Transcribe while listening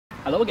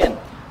Hello again.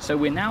 So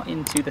we're now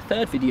into the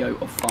third video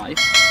of 5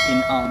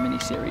 in our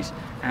mini-series,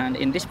 and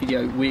in this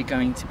video we're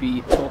going to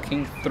be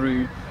talking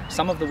through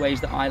some of the ways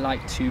that I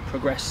like to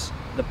progress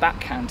the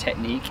backhand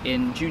technique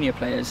in junior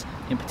players,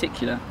 in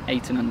particular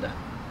 8 and under.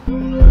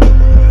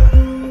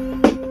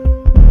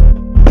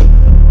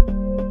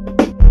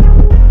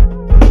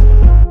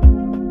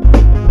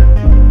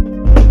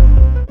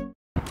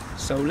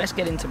 So let's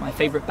get into my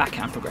favourite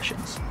backhand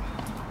progressions.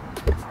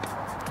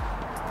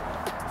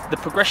 The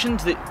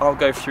progressions that I'll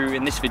go through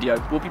in this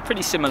video will be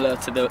pretty similar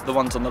to the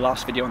ones on the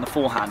last video on the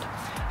forehand.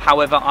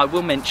 However, I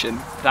will mention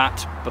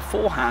that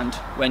beforehand,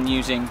 when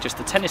using just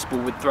the tennis ball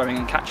with throwing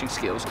and catching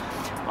skills,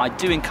 I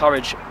do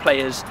encourage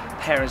players,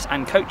 parents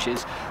and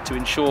coaches to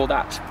ensure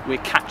that we're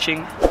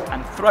catching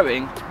and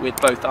throwing with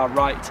both our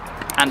right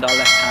and our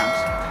left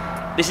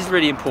hands. This is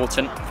really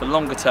important for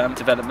longer term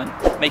development,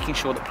 making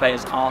sure that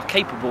players are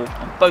capable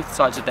on both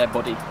sides of their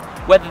body.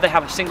 Whether they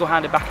have a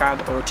single-handed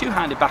backhand or a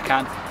two-handed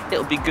backhand,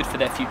 it'll be good for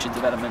their future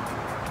development.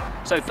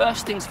 So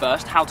first things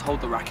first, how to hold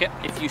the racket.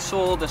 If you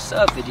saw the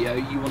serve video,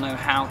 you will know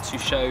how to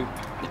show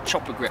the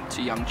chopper grip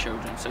to young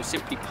children. So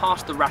simply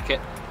pass the racket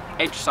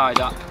edge side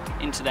up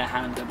into their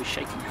hand. They'll be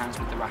shaking hands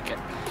with the racket,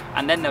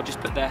 and then they'll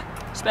just put their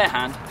spare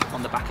hand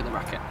on the back of the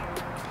racket.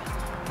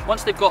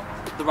 Once they've got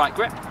the right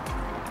grip,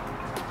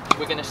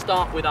 we're going to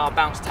start with our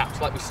bounce taps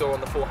like we saw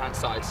on the forehand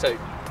side. So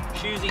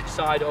choose each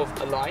side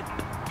of a line,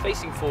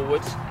 facing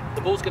forwards. The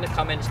ball's going to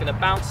come in, it's going to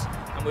bounce,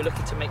 and we're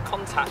looking to make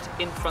contact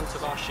in front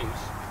of our shoes.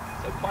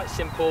 So quite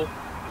simple,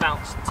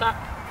 bounce, tap,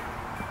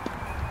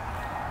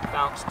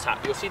 bounce,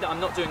 tap. You'll see that I'm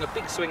not doing a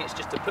big swing, it's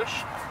just a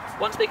push.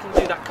 Once they can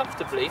do that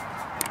comfortably,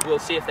 we'll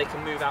see if they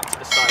can move out to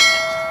the side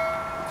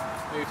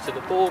next. Move to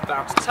the ball,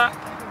 bounce, tap,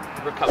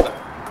 recover.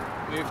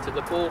 Move to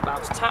the ball,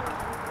 bounce, tap.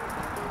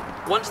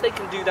 Once they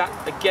can do that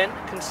again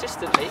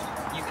consistently,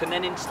 you can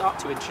then start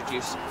to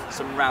introduce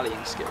some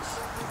rallying skills.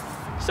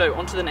 So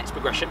on to the next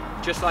progression.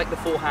 Just like the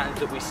forehand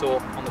that we saw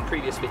on the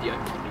previous video,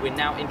 we're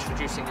now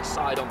introducing a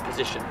side-on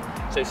position.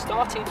 So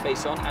starting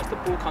face on, as the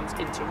ball comes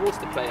in towards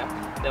the player,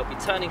 they'll be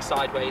turning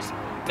sideways,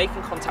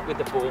 making contact with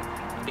the ball,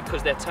 and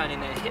because they're turning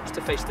their hips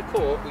to face the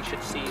court, we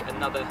should see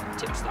another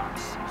tip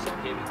stance. So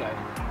here we go.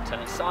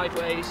 Turn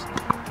sideways,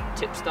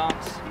 tip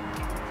stance,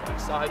 turn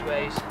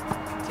sideways,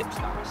 tip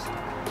stance.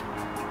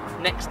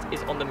 Next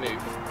is on the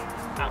move.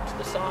 Out to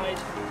the side,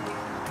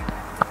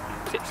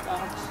 tip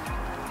stance,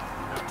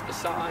 out to the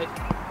side,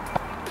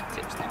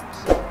 tip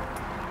stance.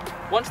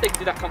 Once they can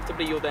do that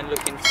comfortably, you'll then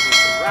look into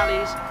some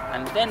rallies,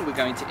 and then we're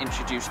going to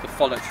introduce the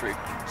follow through.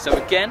 So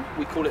again,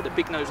 we call it the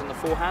big nose on the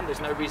forehand. There's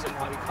no reason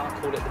why we can't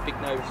call it the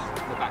big nose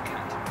on the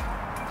backhand.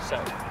 So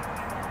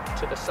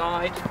to the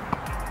side,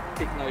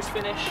 big nose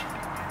finish,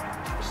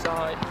 to the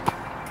side,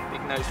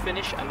 big nose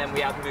finish, and then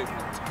we add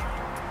movement.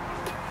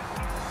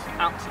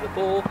 Out to the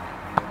ball,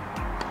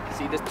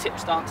 see the tip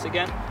stance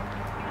again,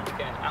 and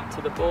again out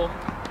to the ball.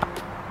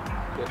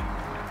 Good.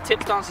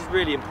 Tip stance is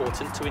really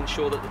important to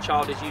ensure that the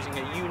child is using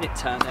a unit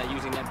turn, they're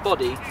using their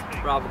body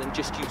rather than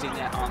just using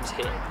their arms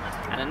here.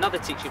 And another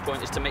teaching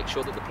point is to make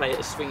sure that the player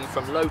is swinging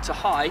from low to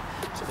high,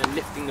 so they're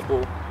lifting the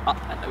ball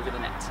up and over the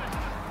net.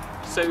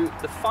 So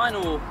the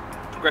final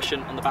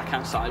progression on the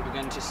backhand side, we're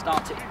going to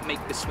start to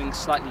make the swing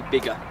slightly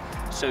bigger,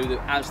 so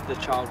that as the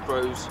child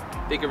grows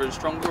bigger and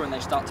stronger and they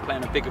start to play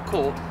on a bigger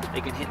court,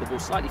 they can hit the ball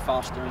slightly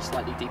faster and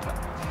slightly deeper.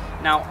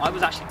 Now, I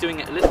was actually doing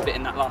it a little bit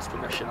in that last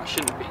progression, I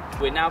shouldn't have been.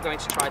 We're now going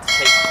to try to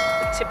take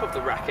the tip of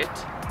the racket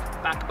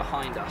back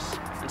behind us.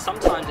 And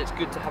sometimes it's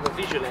good to have a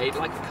visual aid,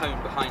 like a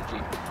cone behind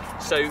you.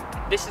 So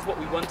this is what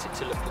we want it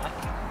to look like.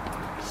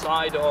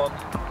 Side on,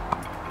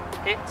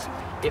 hit.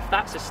 If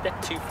that's a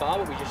step too far,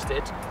 what we just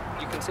did,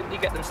 you can simply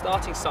get them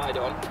starting side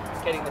on,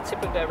 getting the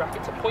tip of their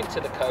racket to point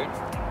to the cone.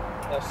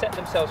 They'll set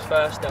themselves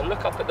first, they'll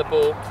look up at the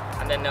ball,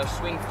 and then they'll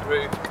swing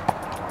through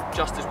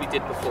just as we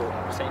did before.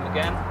 Same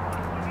again.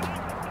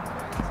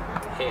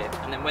 Here.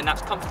 And then when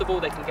that's comfortable,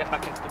 they can get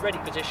back into the ready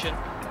position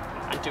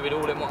and do it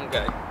all in one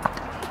go.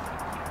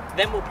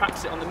 Then we'll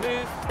practice it on the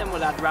move, then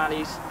we'll add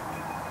rallies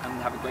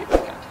and have a great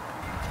backhand.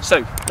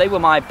 So they were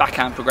my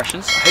backhand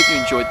progressions. I hope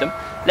you enjoyed them.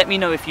 Let me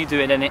know if you do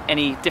it in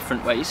any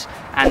different ways,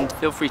 and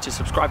feel free to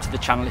subscribe to the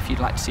channel if you'd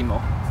like to see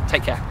more.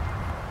 Take care.